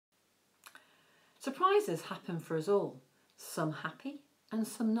Surprises happen for us all, some happy and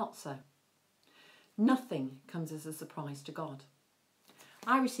some not so. Nothing comes as a surprise to God.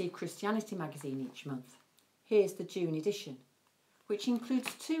 I receive Christianity magazine each month. Here's the June edition, which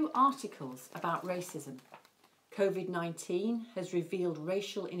includes 2 articles about racism. COVID-19 has revealed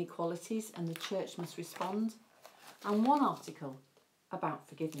racial inequalities and the church must respond, and 1 article about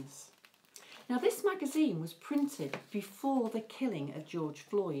forgiveness. Now, this magazine was printed before the killing of George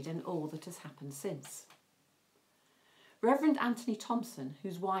Floyd and all that has happened since. Reverend Anthony Thompson,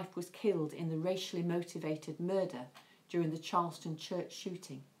 whose wife was killed in the racially motivated murder during the Charleston church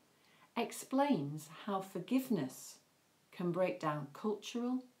shooting, explains how forgiveness can break down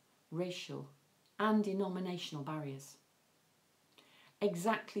cultural, racial and denominational barriers.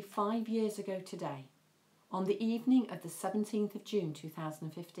 Exactly 5 years ago today, on the evening of the 17th of June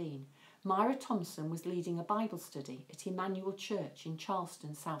 2015, Myra Thompson was leading a Bible study at Emmanuel Church in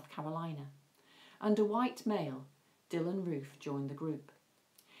Charleston, South Carolina, and a white male, Dylan Roof, joined the group.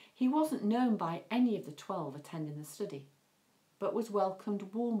 He wasn't known by any of the 12 attending the study, but was welcomed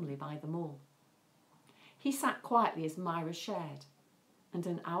warmly by them all. He sat quietly as Myra shared, and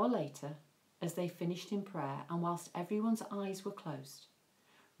an hour later, as they finished in prayer and whilst everyone's eyes were closed,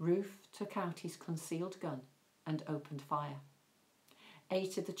 Roof took out his concealed gun and opened fire.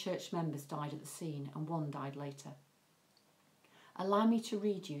 8 of the church members died at the scene and 1 died later. Allow me to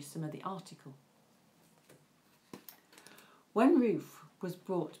read you some of the article. When Roof was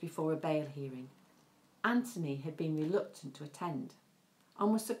brought before a bail hearing, Anthony had been reluctant to attend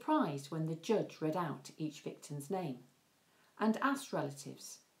and was surprised when the judge read out each victim's name and asked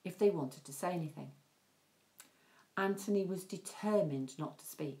relatives if they wanted to say anything. Anthony was determined not to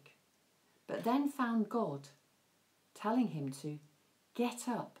speak, but then found God telling him to get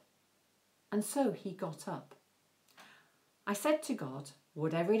up, and so he got up. I said to God,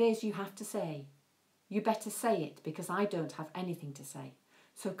 whatever it is you have to say, you better say it because I don't have anything to say,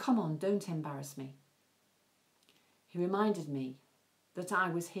 so come on, don't embarrass me. He reminded me that I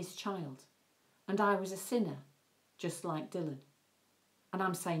was his child and I was a sinner, just like Dylan. And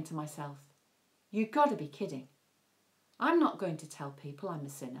I'm saying to myself, you've got to be kidding. I'm not going to tell people I'm a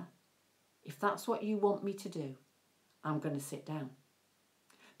sinner. If that's what you want me to do, I'm going to sit down.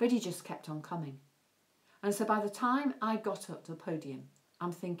 But he just kept on coming. And so by the time I got up to the podium,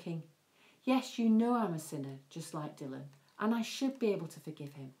 I'm thinking, yes, you know I'm a sinner, just like Dylan, and I should be able to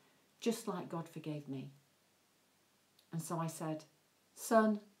forgive him, just like God forgave me. And so I said,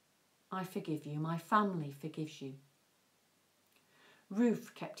 son, I forgive you. My family forgives you.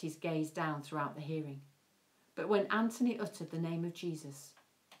 Roof kept his gaze down throughout the hearing. But when Anthony uttered the name of Jesus,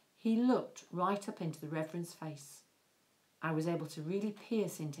 he looked right up into the Reverend's face. I was able to really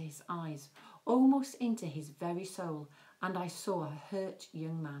pierce into his eyes, almost into his very soul, and I saw a hurt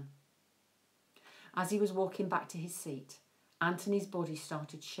young man. As he was walking back to his seat, Anthony's body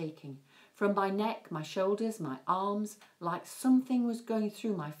started shaking. From my neck, my shoulders, my arms, like something was going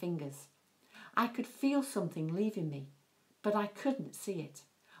through my fingers. I could feel something leaving me, but I couldn't see it.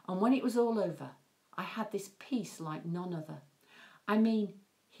 And when it was all over, I had this peace like none other. I mean,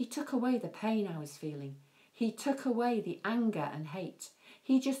 he took away the pain I was feeling. He took away the anger and hate.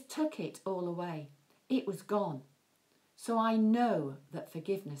 He just took it all away. It was gone. So I know that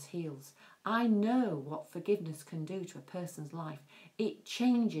forgiveness heals. I know what forgiveness can do to a person's life. It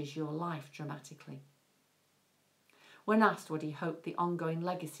changes your life dramatically. When asked what he hoped the ongoing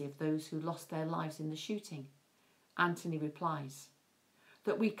legacy of those who lost their lives in the shooting, Anthony replies,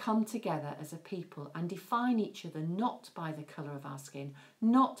 that we come together as a people and define each other not by the colour of our skin,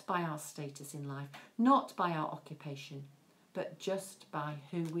 not by our status in life, not by our occupation, but just by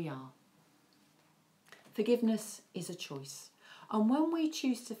who we are. Forgiveness is a choice, and when we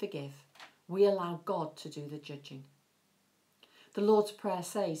choose to forgive, we allow God to do the judging. The Lord's Prayer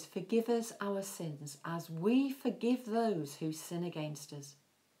says, forgive us our sins as we forgive those who sin against us.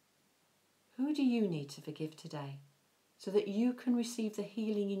 Who do you need to forgive today, so that you can receive the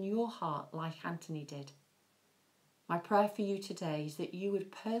healing in your heart like Anthony did? My prayer for you today is that you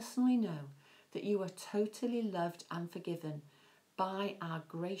would personally know that you are totally loved and forgiven by our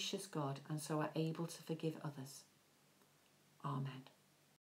gracious God and so are able to forgive others. Amen.